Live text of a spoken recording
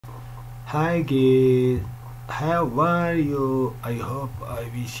Hi guys, how are you? I hope I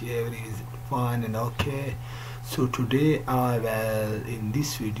wish everything is fine and okay. So today I will in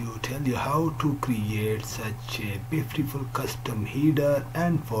this video tell you how to create such a beautiful custom header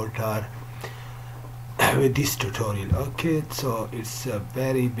and footer with this tutorial. Okay, so it's a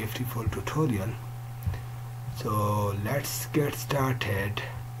very beautiful tutorial. So let's get started.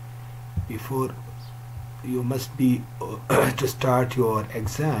 Before you must be to start your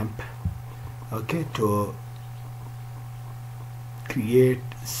exam, okay, to create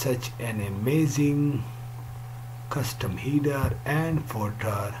such an amazing custom header and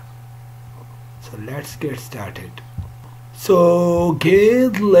footer. So let's get started. So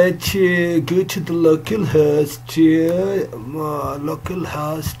guys, let's go to the localhost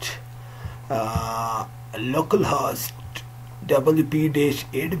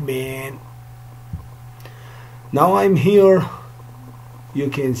wp-admin. Now I'm here, you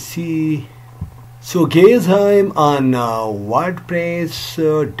can see. So guys, I'm on WordPress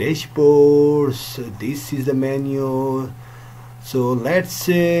dashboard. So this is the menu. So let's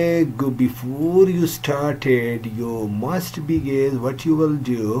go. Before you started, you must be, guys, what you will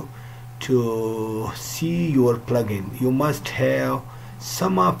do to see your plugin, you must have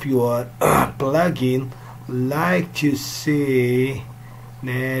some of your plugin, like to say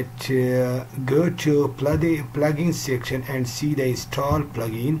that go to plugin section and see the install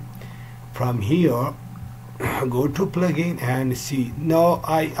plugin. From here, go to plugin and see. Now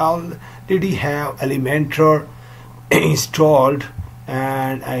I already have Elementor installed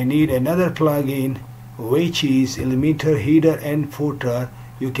and I need another plugin, which is Elementor header and footer.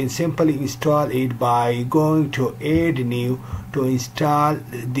 You can simply install it by going to add new to install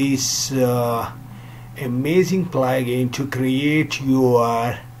this amazing plugin to create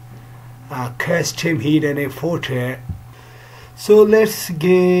your custom header and footer. So let's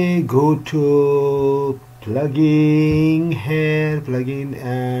go to plugin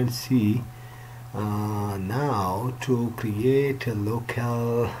and see. Now to create a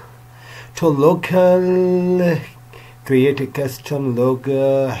create a custom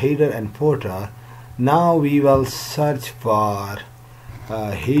logo, header and footer. Now we will search for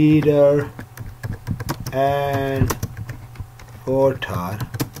header and footer.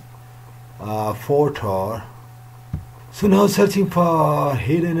 So now searching for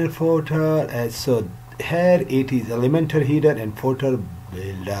header and footer, and so here it is, Elementor header and footer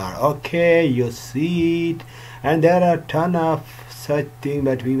builder. Okay, you see it, and there are ton of such thing,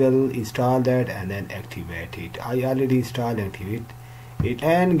 but we will install that and then activate it. I already installed and activate it,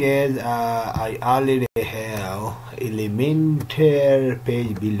 and guys, I already have Elementor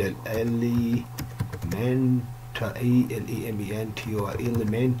page builder, Elementor,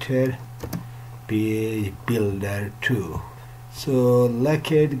 Elementor page builder too. So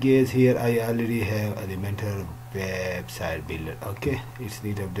look at, guys, here I already have Elementor website builder. Okay, it's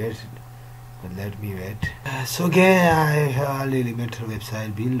need update, but let me wait. So again, I have Elementor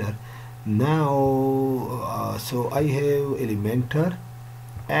website builder now. So I have Elementor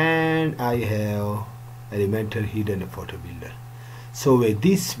and I have Elementor header and footer builder. So with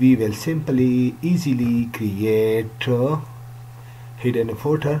this we will simply easily create header and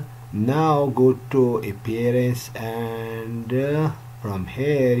footer. Now go to appearance and from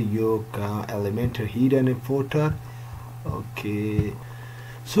here you can Elementor header and footer. Okay,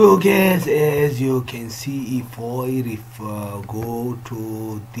 so guys, as you can see, if go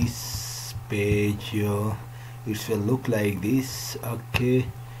to this page, it will look like this. Okay,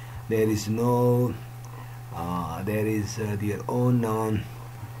 there is no there is their own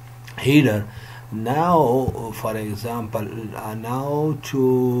header. Now for example, now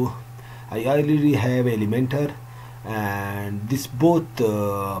to I already have Elementor and this both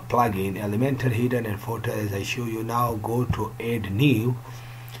plugin, Elementor header and footer, as I show you. Now go to add new.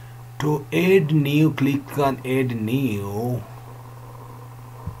 To add new, click on add new.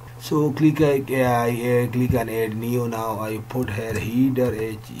 So click on add new. Now I put here header,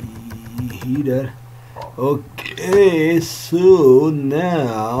 header. Okay, so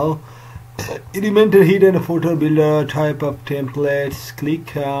now Elementor header and footer builder, type of templates,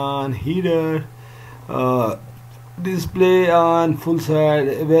 click on header, display on full side.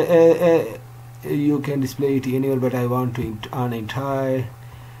 You can display it anywhere, but I want to on entire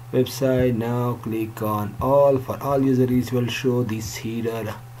website. Now click on all. For all users will show this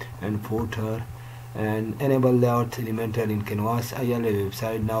header and footer, and enable layout Elementor in canvas ILA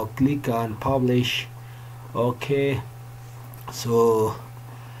website. Now click on publish. Okay, so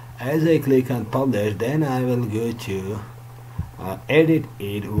as I click on publish, then I will go to edit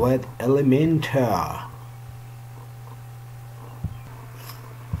it with Elementor.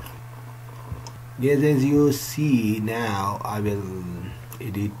 Yes, as you see now, I will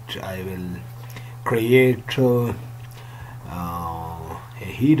edit, I will create a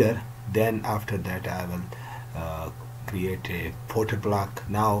header. Then after that I will create a footer block.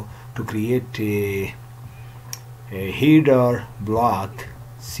 Now to create a header block,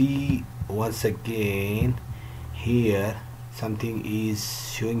 see once again here something is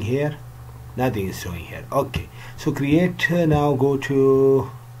showing here, nothing is showing here. Okay, so create now go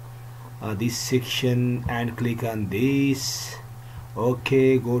to this section and click on this.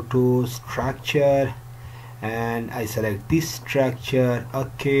 Okay, go to structure and I select this structure.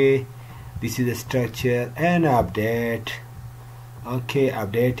 Okay, this is the structure and update. Okay,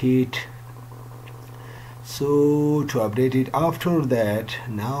 update it. So to update it, after that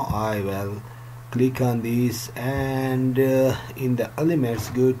now I will click on this and in the elements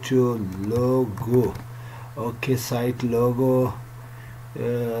go to logo. Okay, site logo,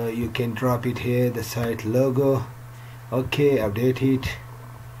 you can drop it here, the site logo. Okay, update it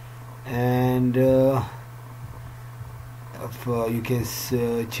and you can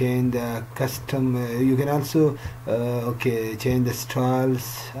change the custom, you can also okay, change the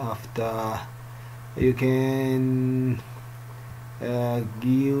styles of the, you can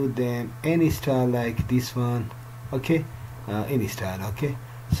give them any style like this one. Okay, any style. Okay,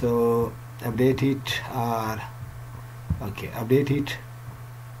 so update it or okay, update it.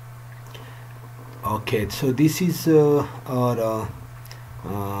 Okay, so this is our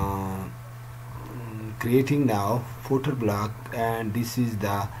creating now footer block, and this is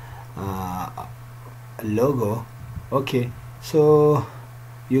the logo. Okay, so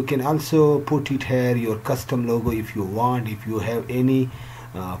you can also put it here, your custom logo if you want. If you have any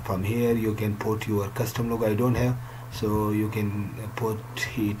from here you can put your custom logo. I don't have, so you can put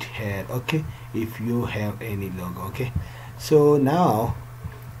it here. Okay, if you have any logo. Okay, so now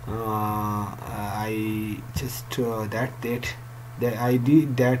I just that I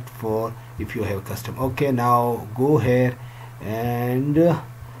did that for if you have custom. Okay, now go here and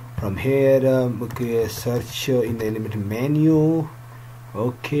from here okay, search in the Elementor menu.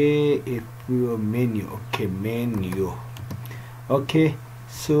 Okay, if your menu, okay, menu. Okay,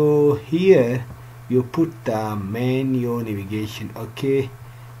 so here you put the menu navigation. Okay,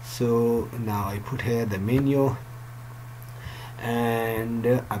 so now I put here the menu and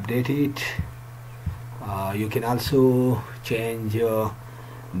update it. You can also change the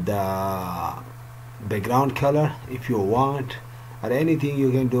background color if you want, or anything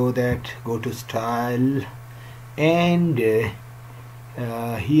you can do that. Go to style and here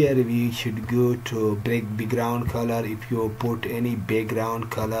we should go to background color. If you put any background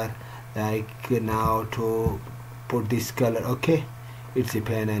color, like now to put this color, okay, it's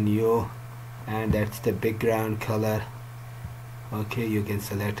depend on you, and that's the background color. Okay, you can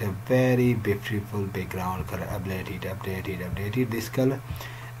select a very beautiful background color, update it this color,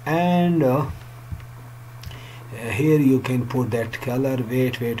 and here you can put that color.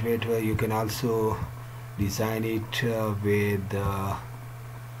 Wait, you can also design it with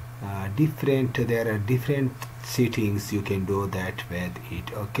different, there are different settings you can do that with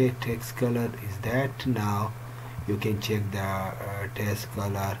it. Okay, text color is that. Now you can check the text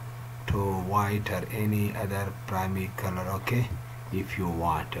color to white or any other primary color, okay, if you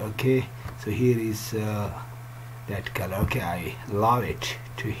want. Okay, so here is that color. Okay, I love it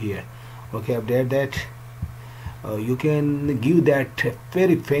to here. Okay, update that. You can give that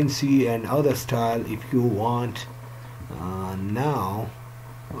very fancy and other style if you want. Now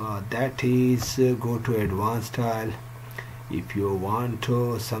that is go to advanced style. If you want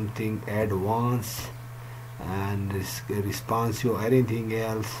to something advanced and responsive or anything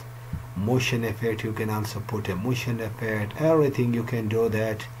else, motion effect, you can also put a motion effect, everything you can do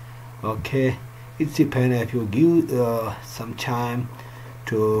that. Okay, it's depend if you give some time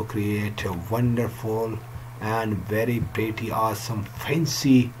to create a wonderful and very pretty awesome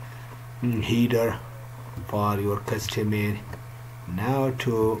fancy header for your customer. Now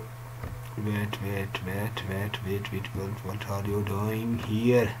to wait, what are you doing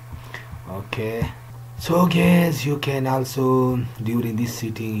here? Okay, so guys, you can also during this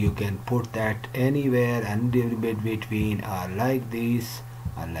setting you can put that anywhere and between, or like this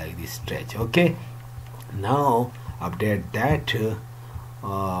stretch. Okay, now update that.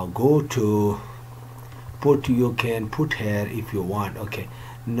 Go to put, you can put here if you want. Okay,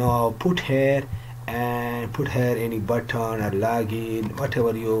 now put here and put here any button or login,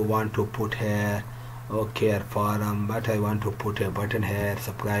 whatever you want to put here. Okay, or forum, but I want to put a button here,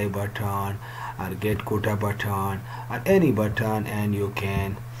 subscribe button or get quota button or any button, and you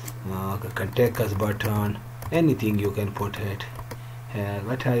can contact us button, anything you can put it here.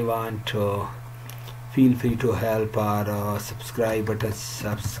 What I want to feel free to help our subscribe button,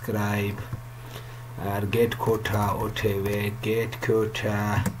 subscribe, or get quota, whatever, get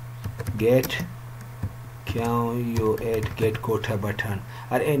quota, get, can you add get quota button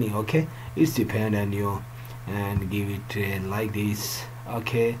or any, okay, it's depend on you, and give it like this,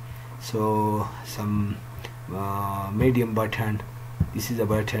 okay. So some medium button, this is a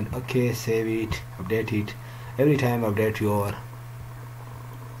button, okay, save it, update it, every time update your,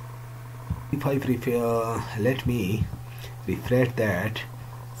 if I prefer, let me refresh that,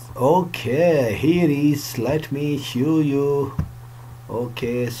 okay, here is, let me show you,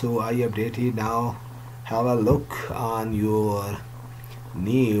 okay, so I updated. Now have a look on your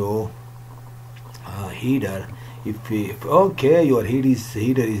new header. If okay, your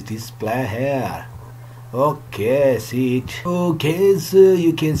header is display here, okay, see it, okay, so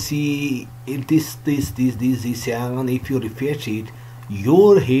you can see it, this and if you refresh it,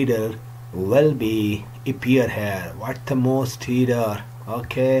 your header will be appear here, what the most header,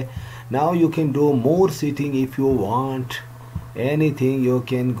 okay. Now you can do more setting if you want, anything you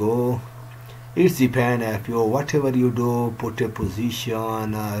can go, it's depend if you, whatever you do, put a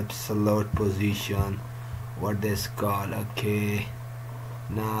position, absolute position, what this called, okay.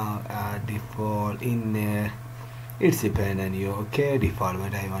 Now default in there, it's depend on you, okay. Default,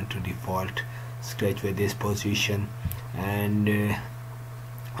 but I want to default scratch with this position, and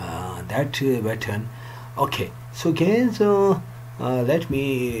that button, okay. So guys, let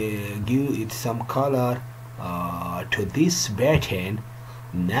me give it some color to this button.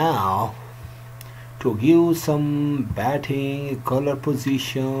 Now to give some batting color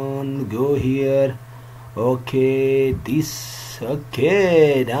position, go here, okay, this,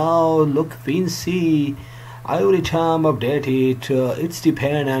 okay. Now look fancy, every time update it, it's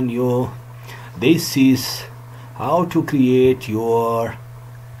depend on you. This is how to create your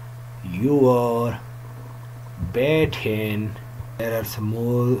button. There are some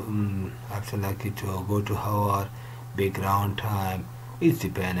more also like it to go to our background time, it's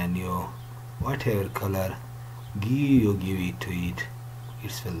depend on you, whatever color you give it to it,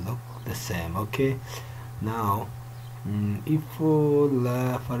 it will look the same, okay. Now if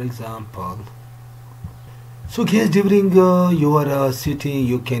for example, so guys, during your setting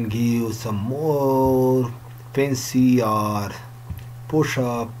you can give some more fancy or push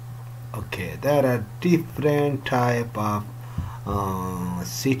up, okay. There are different type of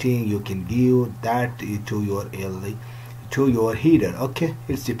setting you can give that to your to your header, okay.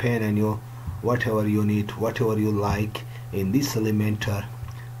 It's depend on you, whatever you need, whatever you like in this Elementor,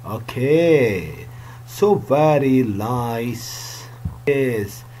 okay. So very nice,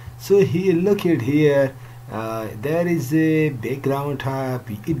 yes. So here, look at here, there is a background type,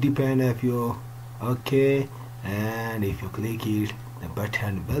 it depends if you, okay, and if you click it, the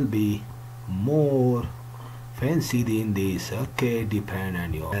button will be more fancy than this, okay, depend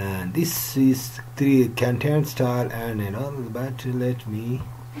on you. And this is 3 content style and all, but let me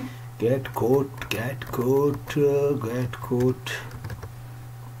get quote, or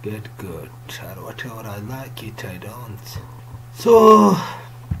whatever I like it, I don't. So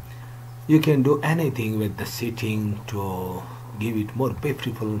you can do anything with the setting to give it more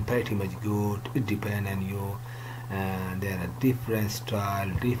beautiful, pretty much good, it depends on you. And there are different style,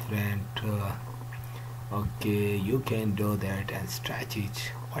 different okay, you can do that and stretch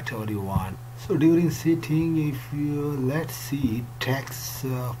it whatever you want. So during setting, if you, let's see, text,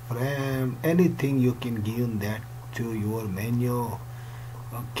 frame, anything you can give that to your menu,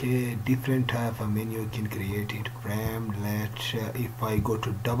 okay. Different type of menu you can create it, frame, if I go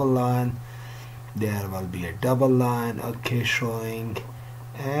to double line, there will be a double line, okay, showing,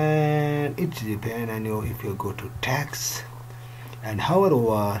 and it depends on you. If you go to text and hover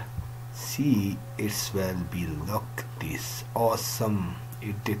over, see, it will be look this awesome,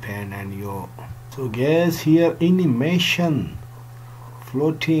 it depends on you. So guys, here animation,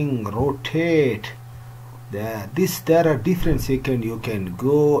 floating, rotate, there are different second you can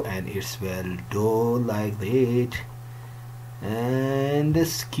go, and it will do like that. And the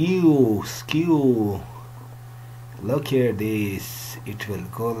skew, look at this, it will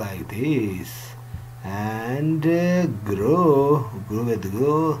go like this, and grow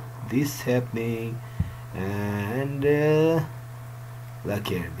this happening, and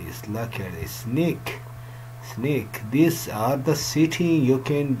look at this, snake, these are the setting you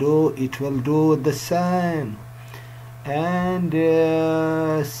can do, it will do the same. And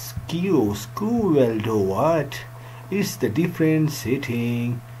skew will do what, it's the different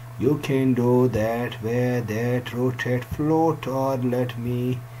setting you can do that, where that rotate, float, or let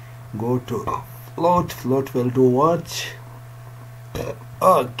me go to float will do what,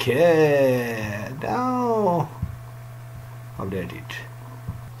 okay. now update it.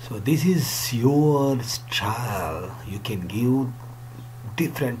 So this is your style. You can give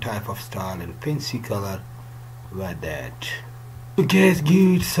different type of style and fancy color with that. You guys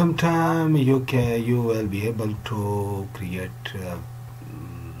give it some time, you will be able to create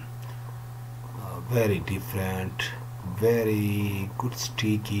very different, very good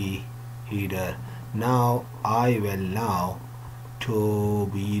sticky header. Now I will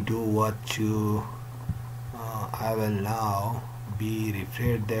do what you I will now be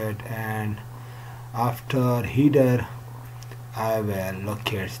refresh that, and after header I will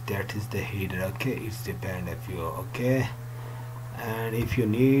locate that is the header. Okay, it's depend of you. Okay, and if you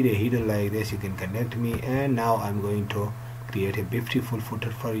need a header like this, you can connect me. And now I'm going to create a beautiful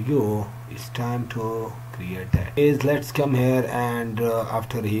footer for you. It's time to create that. Let's come here, and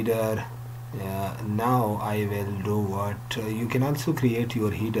after header, now I will do what you can also create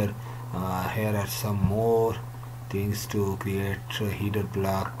your header. Here are some more things to create a header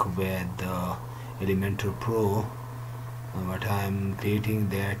block with Elementor Pro, but I'm creating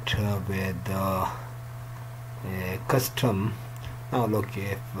that with custom. Now look,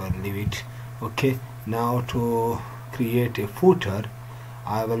 if leave it. Okay, now to create a footer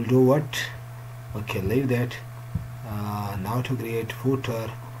I will do what? Okay, leave that. Now to create footer,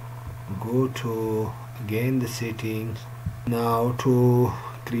 go to again the settings. Now to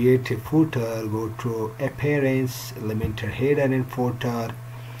create a footer, go to appearance, Elementor header and footer,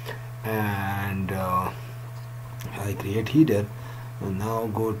 and I create header. And now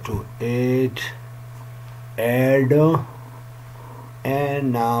go to add, and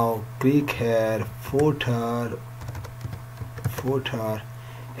now click here footer,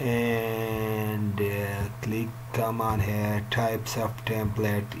 and click come on here, types of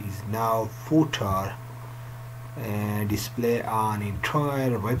template is now footer, and display on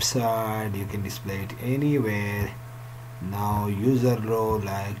entire website. You can display it anywhere. Now user role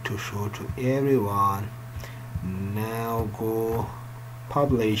like to show to everyone. Now go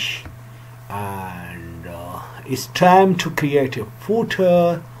publish, and it's time to create a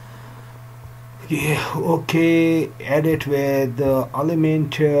footer. Yeah, okay, edit with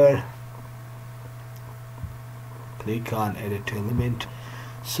Elementor. Click on edit element.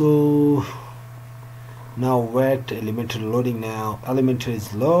 So now wait, Elementor loading. Now Elementor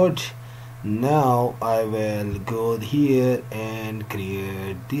is load. Now I will go here and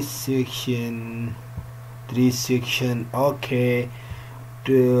create this section, 3 section. Okay,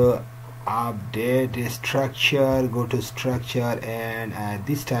 to update a structure, go to structure, and at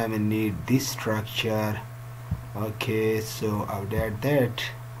this time I need this structure. Okay, so update that.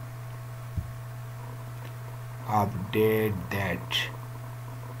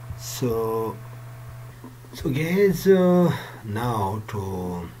 So guys, now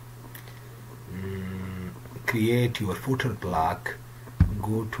to create your footer block,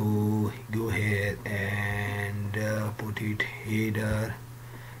 go here and put it header,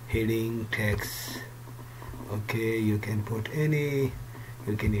 heading text. Okay, you can put any,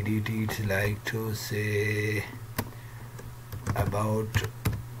 you can edit it like to say about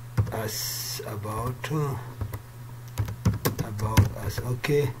us.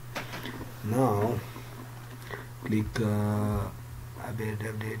 Okay, now click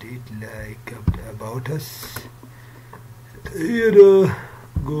update it like about us. Here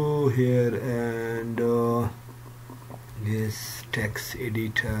go here and this text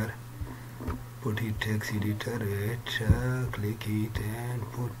editor, put it text editor, click it and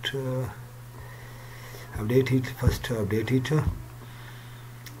put update it. First update it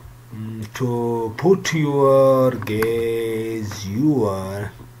to put your gaze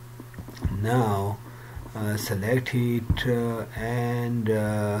your. Now select it and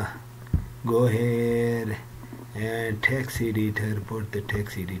go here and text editor, put the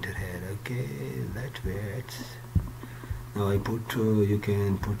text editor here. Okay, that way. Now I put you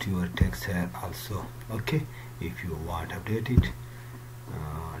can put your text here also. Okay, if you want update it.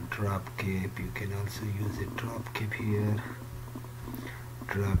 Drop cap, you can also use a drop cap here.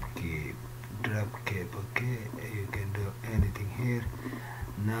 Drop cap. Okay, you can do anything here.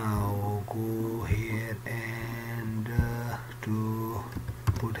 Now go here and to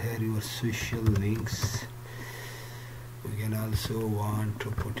put here your social links. You can also want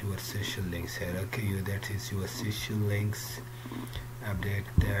to put your social links here. Okay, that is your social links. Update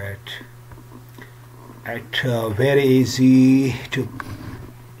that. At very easy to.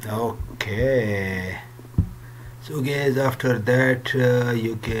 Okay. So guys, after that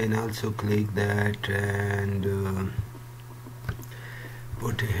you can also click that and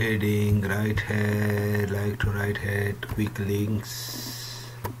put a heading right here, like to right here, quick links.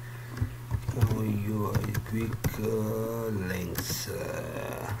 your quick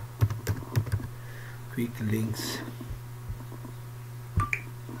links.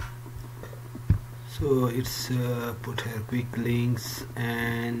 So it's put here quick links,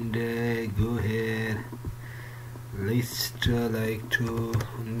 and go here, list like to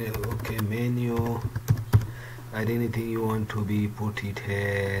okay, menu, add anything you want to be put it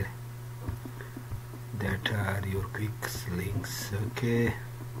here. That are your quick links. Okay,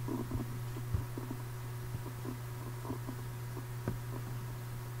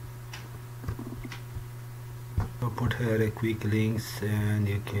 so put here a quick links, and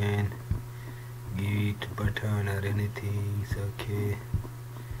you can give it button or anything. Okay,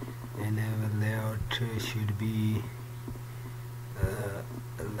 and our layout should be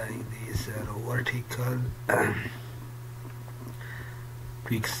like this, vertical.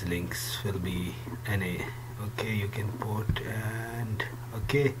 Quick links will be any. Okay, you can put, and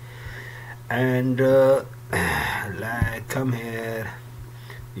okay, and like come here,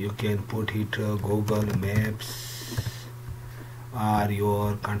 you can put it Google Maps or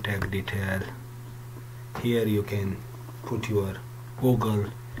your contact detail. Here you can put your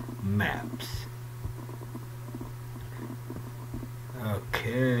Google Maps.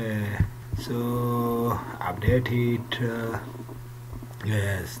 Okay, so update it.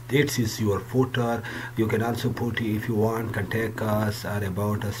 Yes, this is your footer. You can also put, if you want, contact us or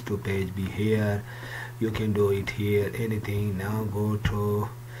about us to page be here. You can do it here, anything. Now go to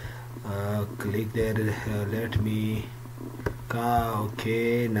click there, let me go.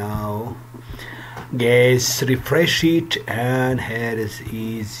 Okay, now guys, refresh it, and here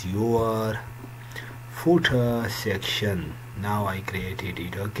is your footer section. Now I created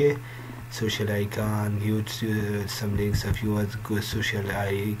it. Okay, social icon, use some links of yours, go social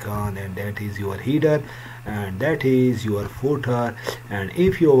icon, and that is your header, and that is your footer. And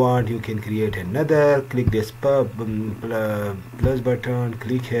if you want, you can create another. Click this plus button,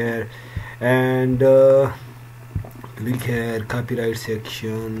 click here, and click here copyright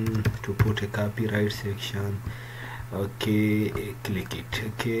section to put a copyright section. Okay, click it.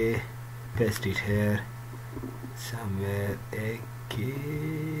 Okay, paste it here somewhere. Okay,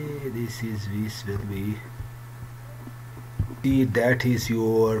 this will be, see, that is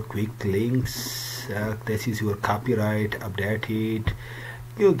your quick links. This is your copyright. Update it.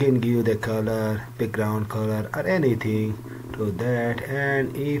 You can give the color, background color, or anything to that.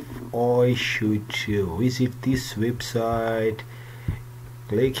 And if I should visit this website,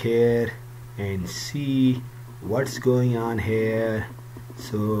 click here and see what's going on here.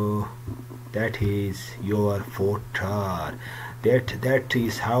 So that is your footer. That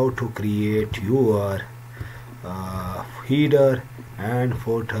is how to create your header and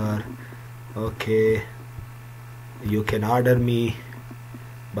footer. Okay, you can order me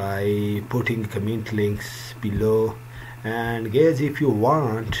by putting comment links below. And guys, if you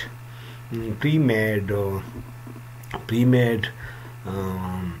want pre-made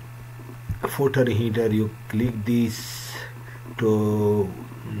footer header, you click this to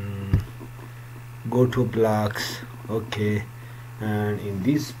go to blocks. Okay, and in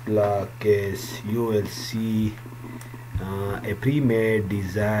this block case you will see a pre-made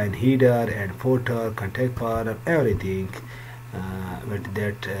design header and footer, contact form, everything. But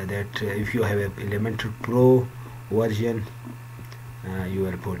that if you have a Elementor Pro version, you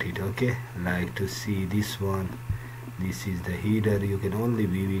will put it. Okay, like to see this one, this is the header. You can only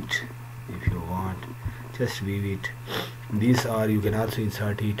view it if you want, just view it. These are, you can also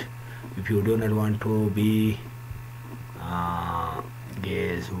insert it if you do not want to be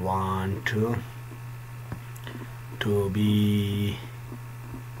guys want to be.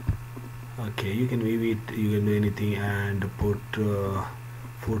 Okay, you can view it, you can do anything and put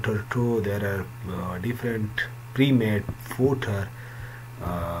footer too. There are different pre-made footer.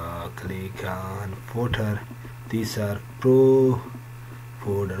 Click on footer. These are pro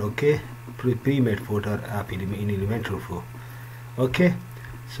footer. Okay, pre-made footer app in Elementor Pro. Okay,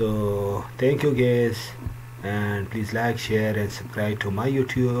 so thank you guys, and please like, share, and subscribe to my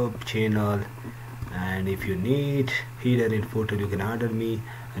YouTube channel. And if you need header and footer, you can order me,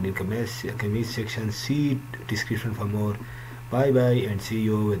 and in comment section see description for more. Bye bye, and see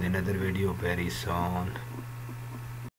you with another video very soon.